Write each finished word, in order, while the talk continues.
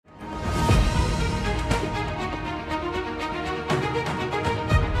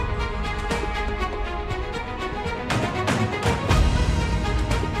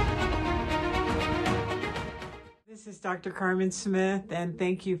Dr. Carmen Smith, and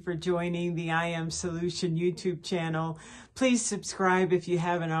thank you for joining the I Am Solution YouTube channel. Please subscribe if you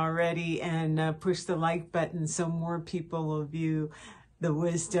haven't already, and push the like button so more people will view the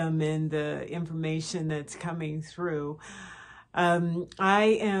wisdom and the information that's coming through.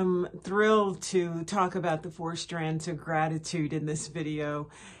 I am thrilled to talk about the 4 strands of gratitude in this video,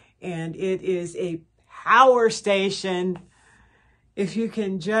 and it is a power station. If you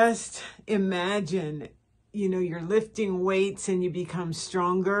can just imagine, you're lifting weights and you become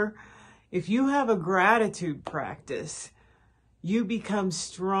stronger. If you have a gratitude practice, you become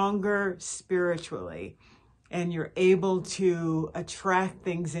stronger spiritually, and you're able to attract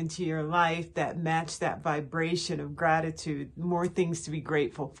things into your life that match that vibration of gratitude, more things to be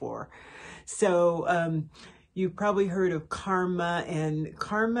grateful for. So you've probably heard of karma, and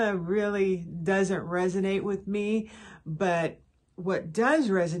karma really doesn't resonate with me, but what does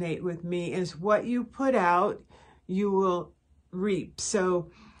resonate with me is what you put out, you will reap. So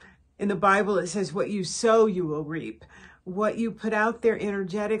in the Bible, it says what you sow, you will reap. What you put out there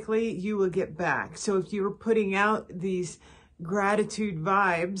energetically, you will get back. So if you were putting out these gratitude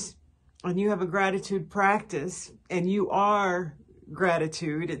vibes and you have a gratitude practice and you are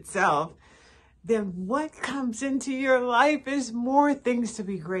gratitude itself, then what comes into your life is more things to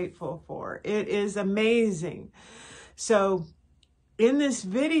be grateful for. It is amazing. So in this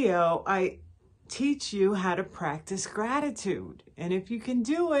video, I teach you how to practice gratitude. And if you can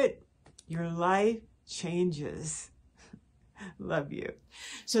do it, your life changes. Love you.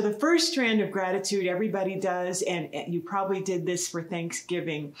 So the first strand of gratitude everybody does, and you probably did this for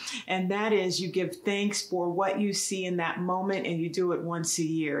Thanksgiving, and that is you give thanks for what you see in that moment, and you do it once a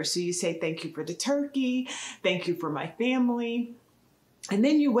year. So you say, thank you for the turkey, thank you for my family. And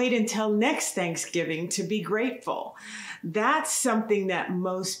then you wait until next Thanksgiving to be grateful. That's something that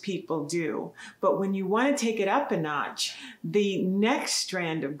most people do. But when you want to take it up a notch, the next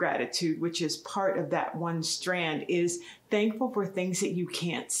strand of gratitude, which is part of that one strand, is thankful for things that you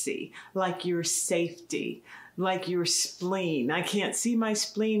can't see, like your safety, like your spleen. I can't see my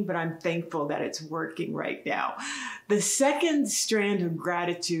spleen, but I'm thankful that it's working right now. The second strand of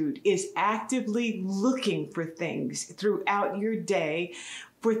gratitude is actively looking for things throughout your day,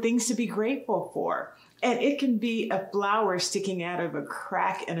 for things to be grateful for. And it can be a flower sticking out of a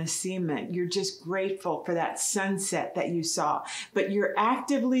crack in a cement. You're just grateful for that sunset that you saw, but you're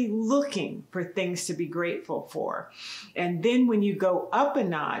actively looking for things to be grateful for. And then when you go up a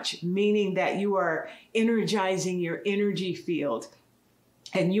notch, meaning that you are energizing your energy field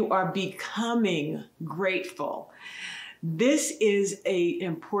and you are becoming grateful, this is an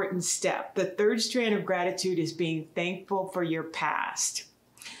important step. The third strand of gratitude is being thankful for your past.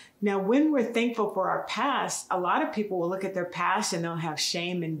 Now, when we're thankful for our past, a lot of people will look at their past and they'll have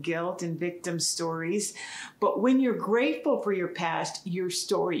shame and guilt and victim stories. But when you're grateful for your past, your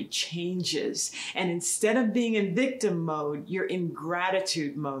story changes. And instead of being in victim mode, you're in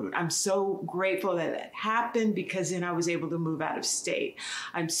gratitude mode. I'm so grateful that it happened because then I was able to move out of state.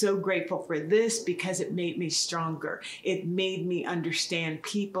 I'm so grateful for this because it made me stronger. It made me understand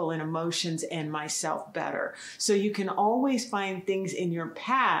people and emotions and myself better. So you can always find things in your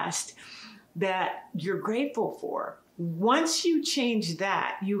past that you're grateful for. Once you change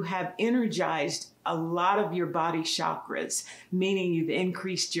that, you have energized a lot of your body chakras, meaning you've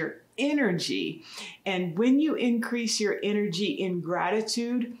increased your energy. And when you increase your energy in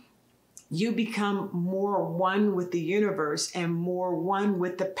gratitude, you become more one with the universe and more one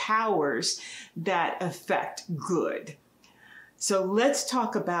with the powers that affect good. So let's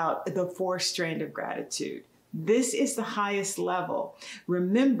talk about the 4th strand of gratitude. This is the highest level.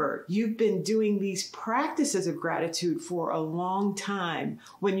 Remember, you've been doing these practices of gratitude for a long time.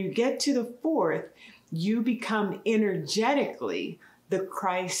 When you get to the 4th, you become energetically the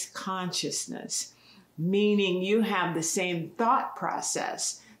Christ consciousness, meaning you have the same thought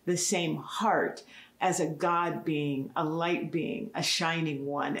process, the same heart as a God being, a light being, a shining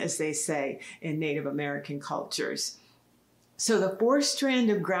one, as they say in Native American cultures. So the 4th strand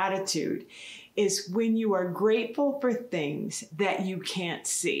of gratitude is when you are grateful for things that you can't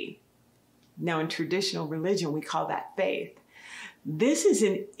see. Now, in traditional religion, we call that faith. This is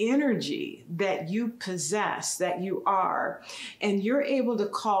an energy that you possess, that you are, and you're able to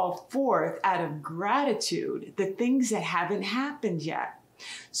call forth out of gratitude the things that haven't happened yet.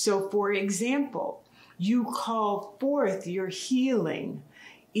 So, for example, you call forth your healing,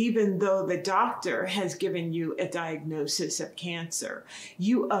 even though the doctor has given you a diagnosis of cancer.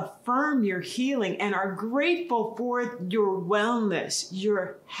 You affirm your healing and are grateful for your wellness,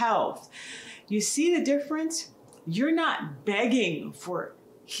 your health. You see the difference? You're not begging for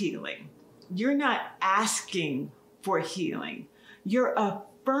healing. You're not asking for healing. You're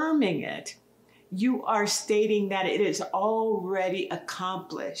affirming it. You are stating that it is already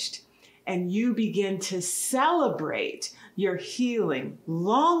accomplished. And you begin to celebrate your healing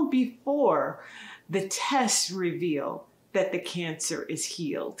long before the tests reveal that the cancer is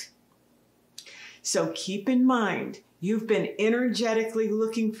healed. So keep in mind, you've been energetically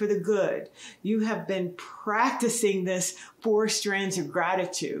looking for the good. You have been practicing this 4 strands of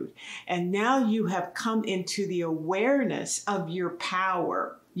gratitude. And now you have come into the awareness of your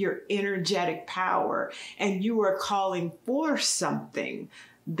power, your energetic power. And you are calling for something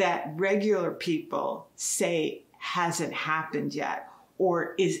that regular people say hasn't happened yet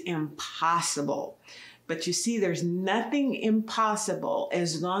or is impossible. But you see, there's nothing impossible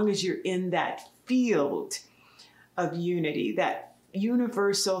as long as you're in that field of unity, that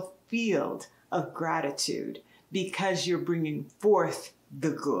universal field of gratitude, because you're bringing forth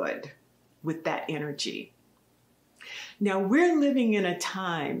the good with that energy. Now, we're living in a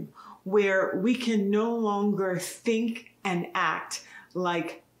time where we can no longer think and act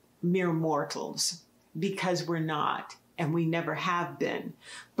like mere mortals, because we're not, and we never have been.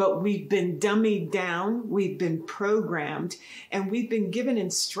 But we've been dummied down, we've been programmed, and we've been given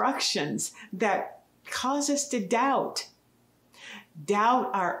instructions that cause us to doubt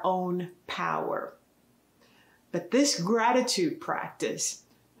our own power. But this gratitude practice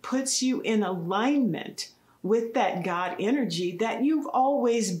puts you in alignment with that God energy that you've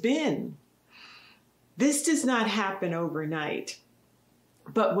always been. This does not happen overnight.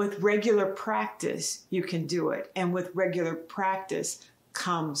 But with regular practice, you can do it. And with regular practice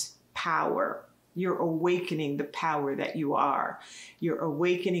comes power. You're awakening the power that you are. You're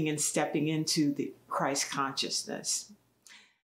awakening and stepping into the Christ consciousness.